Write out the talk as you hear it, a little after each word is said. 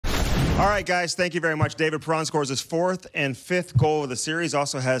All right, guys, thank you very much. David Perron scores his 4th and 5th goal of the series,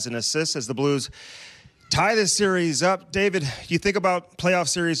 also has an assist as the Blues tie this series up. David, you think about playoff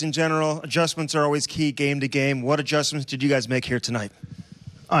series in general, adjustments are always key game to game. What adjustments did you guys make here tonight?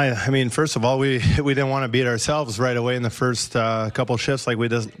 I mean, first of all, we didn't want to beat ourselves right away in the first couple shifts like we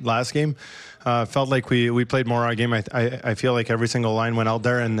did last game. Felt like we played more our game. I feel like every single line went out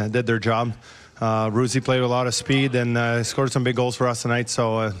there and did their job. Ruzi played with a lot of speed and scored some big goals for us tonight,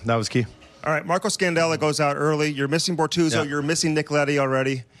 so that was key. All right, Marco Scandella goes out early. You're missing Bortuzzo. Yeah. You're missing Nicoletti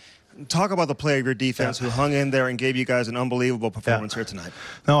already. Talk about the play of your defense who hung in there and gave you guys an unbelievable performance here tonight.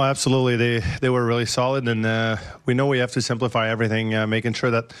 No, absolutely. They were really solid, and we know we have to simplify everything, making sure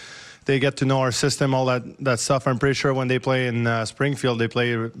that they get to know our system, all that stuff. I'm pretty sure when they play in Springfield, they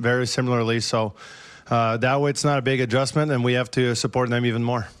play very similarly. So that way it's not a big adjustment, and we have to support them even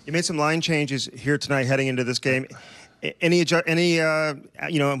more. You made some line changes here tonight heading into this game. Any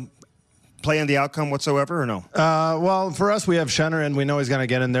play in the outcome whatsoever or no? Well, for us, we have Schenner, and we know he's going to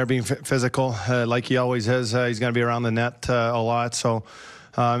get in there being physical like he always is. He's going to be around the net a lot. So,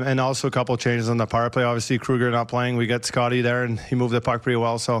 and also a couple of changes on the power play. Obviously, Kruger not playing. We got Scotty there, and he moved the puck pretty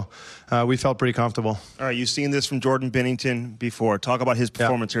well. So we felt pretty comfortable. All right, you've seen this from Jordan Binnington before. Talk about his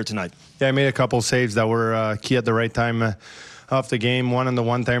performance here tonight. Yeah, I made a couple of saves that were key at the right time. Off the game, one on the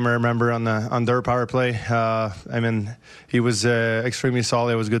one-time I remember on their power play. I mean, he was extremely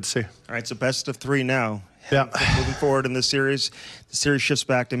solid. It was good to see. All right, so best of 3 now. Yeah. Moving forward in this series, the series shifts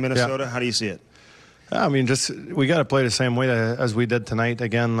back to Minnesota. How do you see it? I mean, we got to play the same way as we did tonight.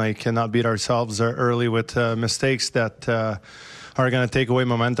 Again, like not beat ourselves early with mistakes that are going to take away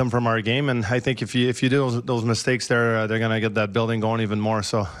momentum from our game. And I think if you do those mistakes there, they're going to get that building going even more.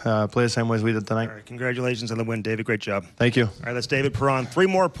 So play the same way as we did tonight. All right, congratulations on the win, David. Great job. Thank you. All right, that's David Perron. 3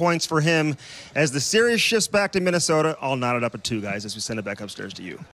 more points for him as the series shifts back to Minnesota. All knotted up at 2, guys, as we send it back upstairs to you.